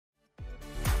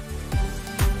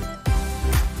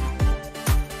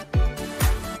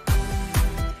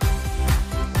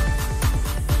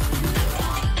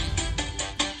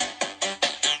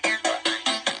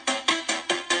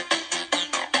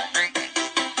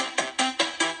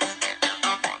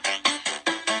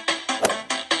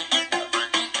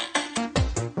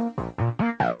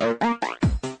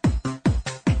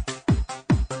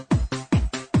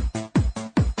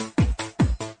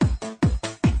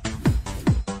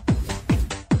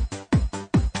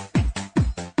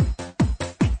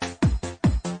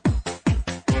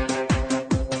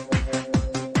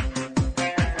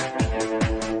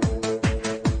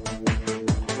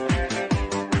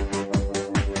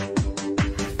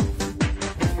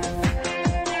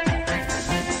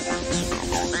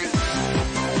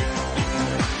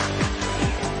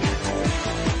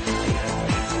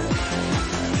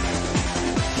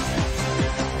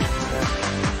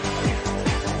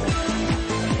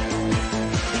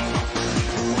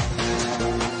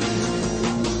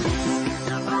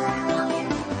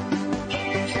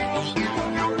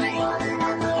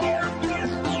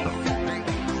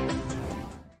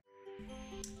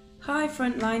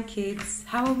Frontline Kids,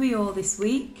 how are we all this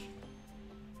week?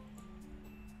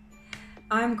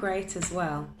 I'm great as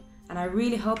well, and I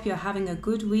really hope you're having a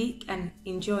good week and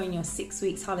enjoying your 6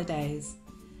 weeks holidays.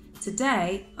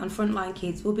 Today on Frontline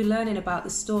Kids we'll be learning about the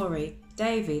story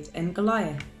David and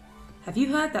Goliath. Have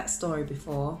you heard that story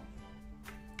before?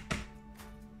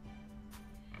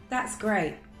 That's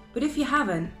great, but if you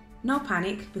haven't, no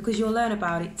panic because you'll learn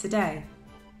about it today.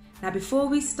 Now before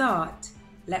we start,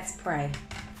 let's pray.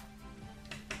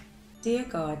 Dear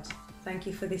God, thank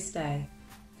you for this day.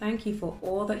 Thank you for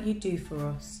all that you do for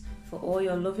us, for all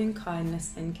your loving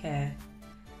kindness and care.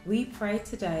 We pray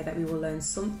today that we will learn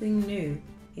something new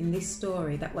in this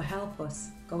story that will help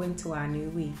us go into our new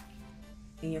week.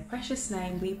 In your precious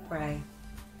name we pray.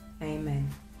 Amen.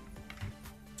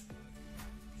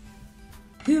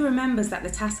 Who remembers that the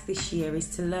task this year is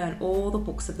to learn all the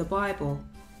books of the Bible?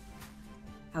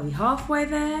 Are we halfway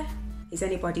there? Is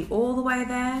anybody all the way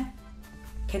there?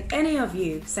 Can any of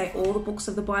you say all the books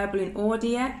of the Bible in order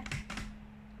yet?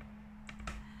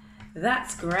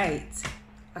 That's great.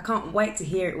 I can't wait to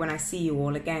hear it when I see you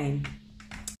all again.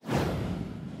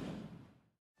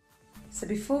 So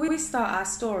before we start our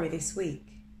story this week,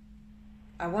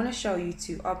 I want to show you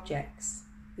two objects.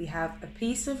 We have a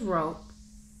piece of rope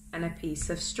and a piece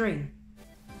of string.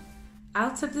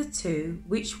 Out of the two,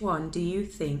 which one do you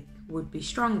think would be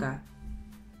stronger?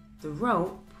 The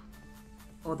rope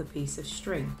or the piece of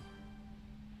string?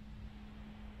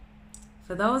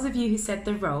 For those of you who said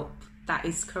the rope, that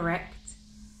is correct.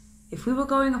 If we were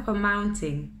going up a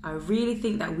mountain, I really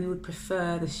think that we would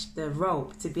prefer the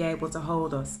rope to be able to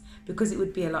hold us because it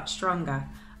would be a lot stronger.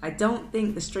 I don't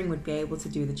think the string would be able to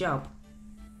do the job.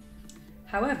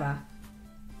 However,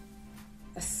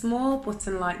 a small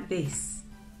button like this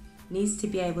needs to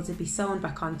be able to be sewn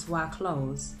back onto our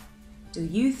clothes. Do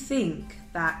you think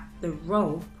that the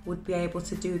rope would be able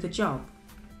to do the job?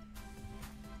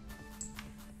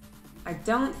 I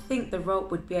don't think the rope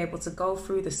would be able to go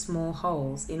through the small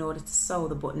holes in order to sew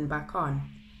the button back on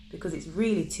because it's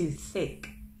really too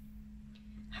thick.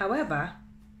 However,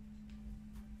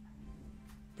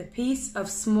 the piece of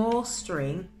small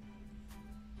string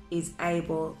is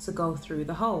able to go through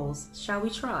the holes. Shall we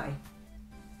try?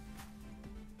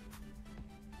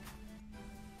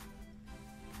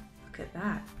 Look at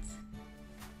that.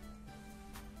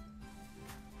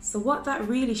 So what that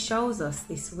really shows us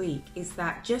this week is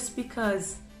that just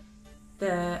because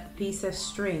the piece of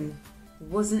string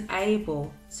wasn't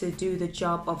able to do the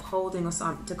job of holding us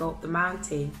on to go up the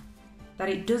mountain, that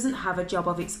it doesn't have a job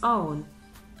of its own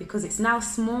because it's now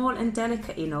small and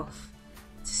delicate enough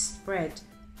to spread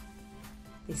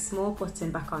this small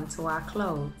button back onto our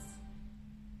clothes.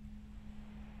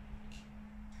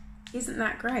 Isn't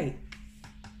that great?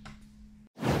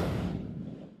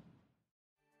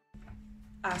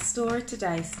 Our story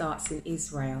today starts in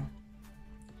Israel.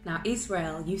 Now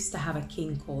Israel used to have a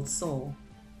king called Saul,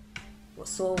 but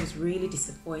Saul was really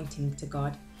disappointing to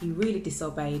God. He really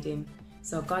disobeyed him.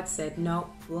 So God said, no,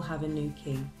 we'll have a new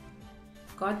king.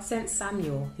 God sent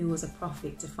Samuel, who was a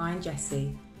prophet, to find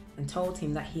Jesse and told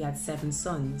him that he had 7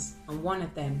 sons and one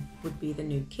of them would be the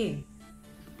new king.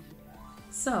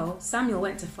 So Samuel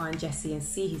went to find Jesse and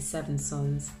see his 7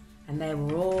 sons. And they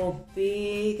were all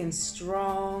big and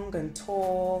strong and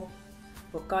tall.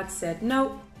 But God said,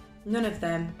 no, none of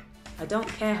them. I don't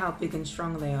care how big and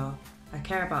strong they are. I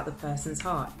care about the person's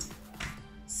heart.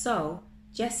 So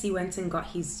Jesse went and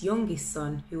got his youngest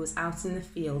son who was out in the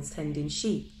fields tending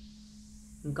sheep.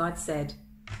 And God said,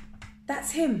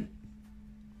 that's him.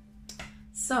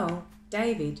 So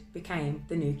David became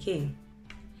the new king.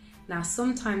 Now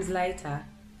sometimes later,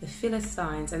 the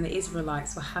Philistines and the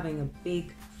Israelites were having a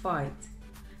big fight,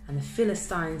 and the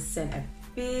Philistines sent a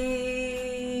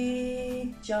big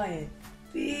giant,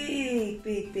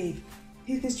 big,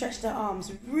 who can stretch their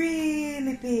arms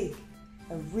really big,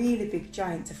 a really big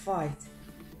giant to fight.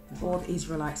 And all the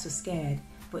Israelites were scared,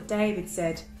 but David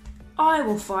said, I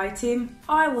will fight him,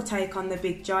 I will take on the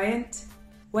big giant.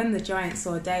 When the giant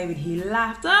saw David, he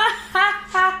laughed.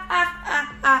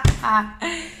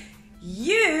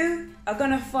 You are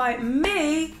gonna fight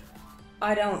me?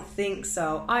 I don't think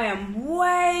so. I am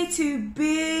way too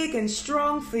big and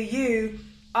strong for you.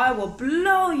 I will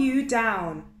blow you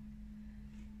down.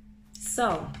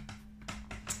 So,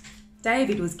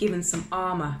 David was given some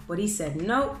armor, but he said,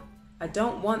 nope, I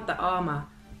don't want the armor.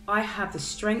 I have the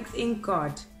strength in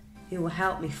God who will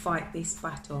help me fight this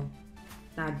battle.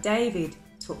 Now, David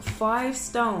took 5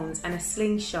 stones and a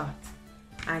slingshot,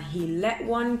 and he let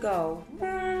one go.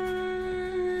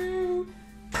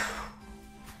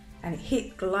 And it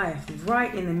hit Goliath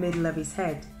right in the middle of his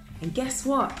head. And guess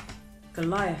what?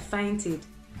 Goliath fainted.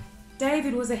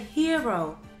 David was a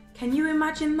hero. Can you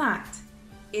imagine that?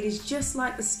 It is just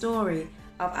like the story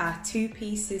of our two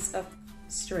pieces of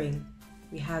string.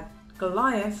 We had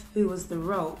Goliath, who was the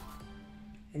rope,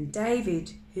 and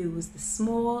David, who was the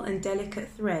small and delicate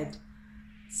thread.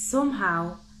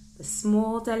 Somehow, the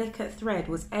small, delicate thread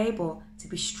was able to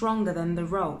be stronger than the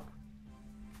rope.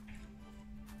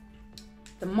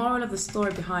 The moral of the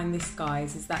story behind this,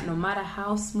 guys, is that no matter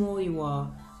how small you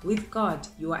are, with God,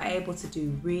 you are able to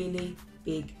do really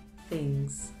big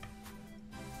things.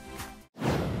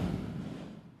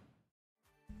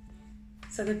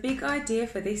 So the big idea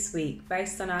for this week,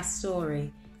 based on our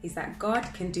story, is that God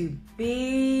can do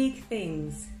big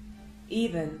things,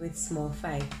 even with small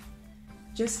faith.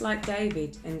 Just like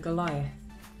David and Goliath.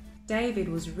 David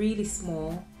was really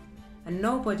small, and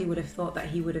nobody would have thought that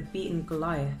he would have beaten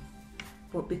Goliath.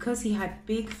 But because he had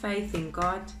big faith in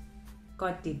God,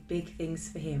 God did big things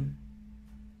for him.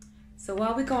 So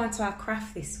while we go on to our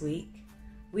craft this week,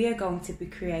 we are going to be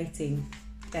creating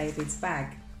David's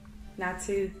bag. Now,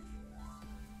 to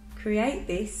create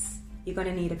this, you're going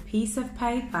to need a piece of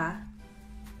paper,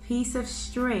 piece of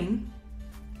string,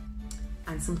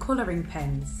 and some colouring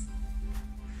pens.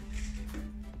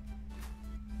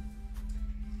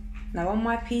 Now on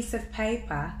my piece of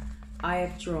paper, I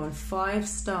have drawn 5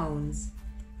 stones.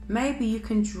 Maybe you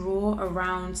can draw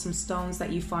around some stones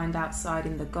that you find outside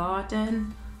in the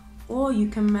garden, or you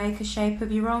can make a shape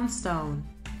of your own stone.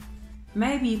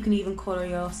 Maybe you can even colour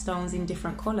your stones in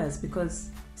different colours,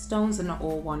 because stones are not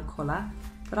all one colour,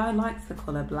 but I like the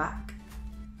colour black.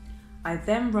 I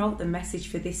then wrote the message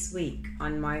for this week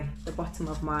on the bottom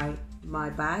of my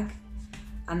bag,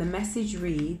 and the message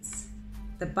reads,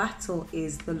 "The battle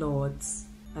is the Lord's,"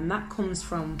 and that comes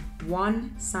from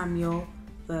 1 Samuel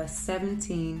verse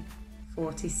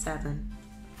 17:47.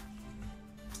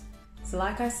 So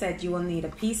like I said, you will need a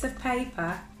piece of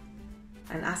paper,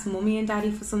 and ask Mummy and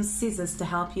Daddy for some scissors to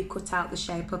help you cut out the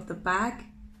shape of the bag.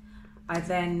 I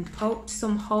then poked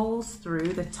some holes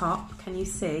through the top, can you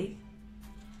see?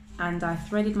 And I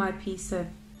threaded my piece of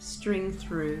string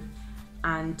through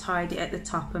and tied it at the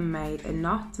top and made a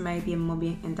knot. Maybe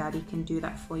Mummy and Daddy can do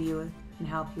that for you and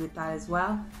help you with that as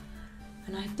well.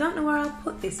 And I don't know where I'll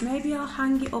put this. Maybe I'll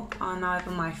hang it up on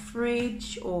either my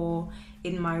fridge or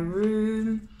in my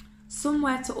room.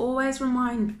 Somewhere to always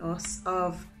remind us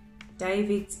of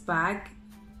David's bag,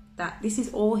 that this is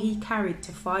all he carried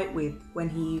to fight with when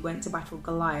he went to battle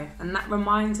Goliath. And that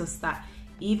reminds us that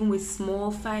even with small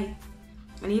faith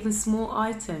and even small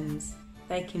items,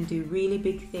 they can do really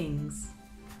big things.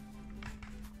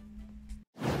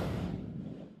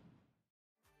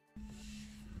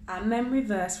 Our memory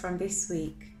verse from this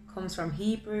week comes from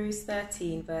Hebrews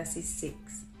 13 verses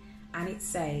 6, and it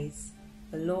says,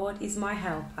 "The Lord is my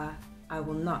helper, I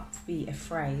will not be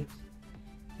afraid."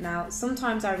 Now,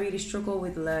 sometimes I really struggle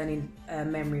with learning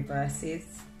memory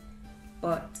verses,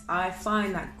 but I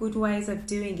find that good ways of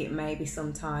doing it maybe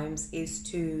sometimes is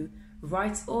to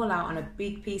write it all out on a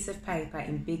big piece of paper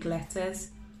in big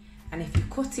letters, and if you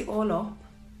cut it all up,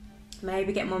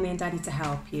 maybe get Mummy and Daddy to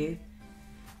help you,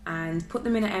 and put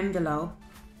them in an envelope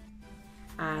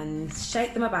and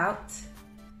shake them about,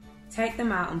 take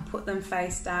them out and put them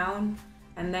face down,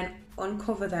 and then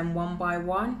uncover them one by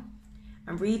one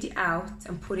and read it out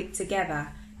and put it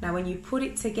together. Now when you put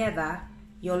it together,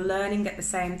 you're learning at the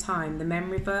same time the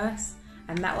memory verse,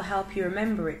 and that will help you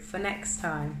remember it for next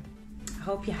time. I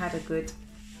hope you had a good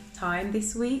time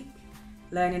this week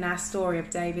learning our story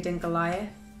of David and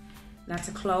Goliath. Now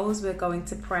to close, we're going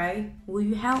to pray. Will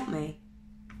you help me?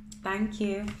 Thank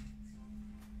you.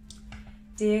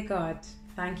 Dear God,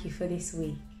 thank you for this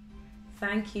week.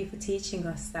 Thank you for teaching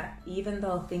us that even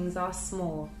though things are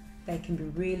small, they can be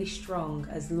really strong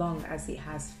as long as it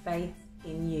has faith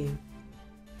in you.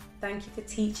 Thank you for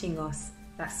teaching us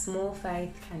that small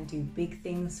faith can do big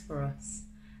things for us,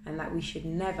 and that we should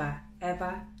never,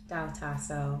 ever doubt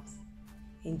ourselves.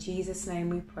 In Jesus' name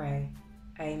we pray.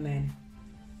 Amen.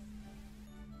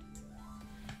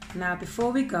 Now,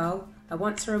 before we go, I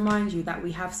want to remind you that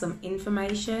we have some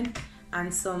information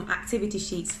and some activity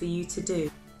sheets for you to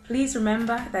do. Please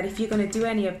remember that if you're going to do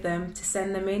any of them, to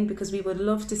send them in, because we would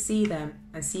love to see them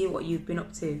and see what you've been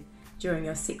up to during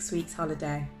your 6 weeks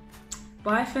holiday.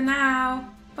 Bye for now.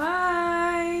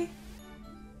 Bye.